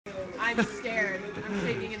I'm scared. I'm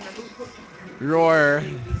taking in the. Roar,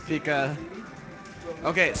 Pika.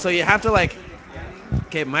 Okay, so you have to like.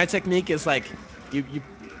 Okay, my technique is like,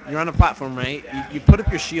 you're on a platform, right? You put up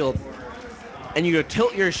your shield, and you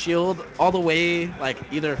tilt your shield all the way like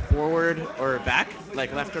either forward or back,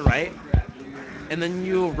 like left or right, and then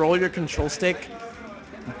you roll your control stick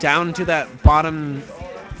down to that bottom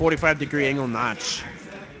 45-degree angle notch,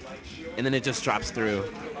 and then it just drops through.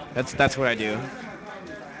 That's what I do.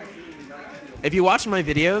 If you watch my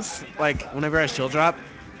videos, like whenever I shield drop,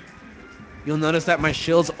 you'll notice that my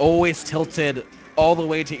shield's always tilted all the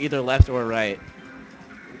way to either left or right.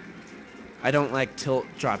 I don't like tilt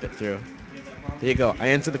drop it through. There you go. I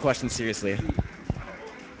answered the question seriously.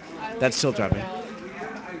 I look That's shield so dropping.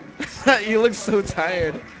 dumb. You look so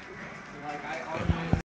tired.